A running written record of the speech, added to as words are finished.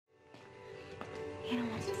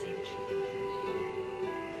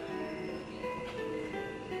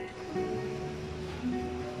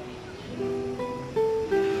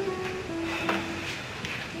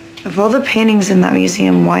Of all the paintings in that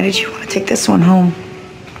museum, why did you want to take this one home?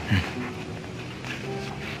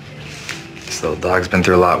 This little dog's been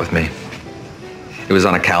through a lot with me. It was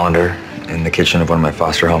on a calendar in the kitchen of one of my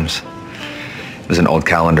foster homes. It was an old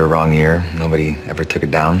calendar, wrong year. Nobody ever took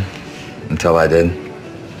it down until I did.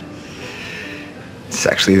 It's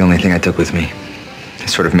actually the only thing I took with me. I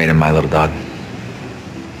sort of made him my little dog.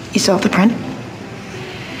 You still have the print?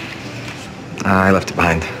 I left it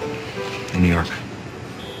behind in New York.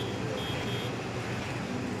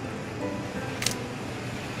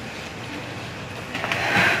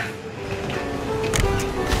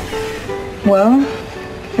 Well,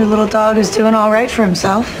 your little dog is doing all right for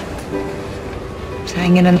himself. He's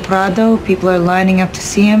hanging in the Prado. People are lining up to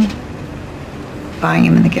see him. Buying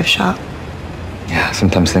him in the gift shop. Yeah,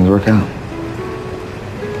 sometimes things work out.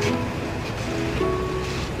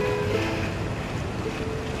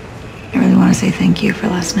 I really want to say thank you for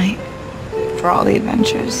last night. For all the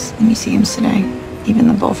adventures, the museums today, even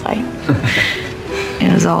the bullfight.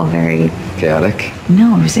 It was all very... Chaotic?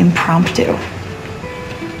 No, it was impromptu.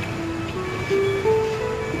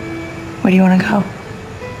 Where do you want to go?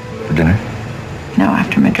 For dinner? No,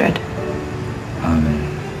 after Madrid. I'm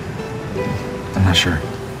not sure.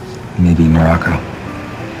 Maybe Morocco.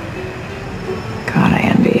 God, I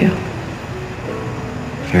envy you.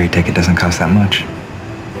 Ferry ticket doesn't cost that much.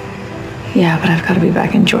 Yeah, but I've got to be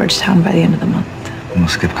back in Georgetown by the end of the month. We'll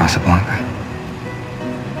skip Casablanca.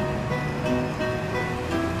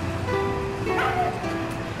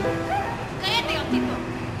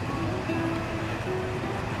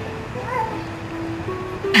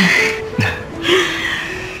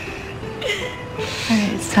 All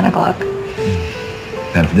right, it's 10 o'clock.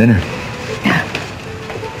 Time for dinner.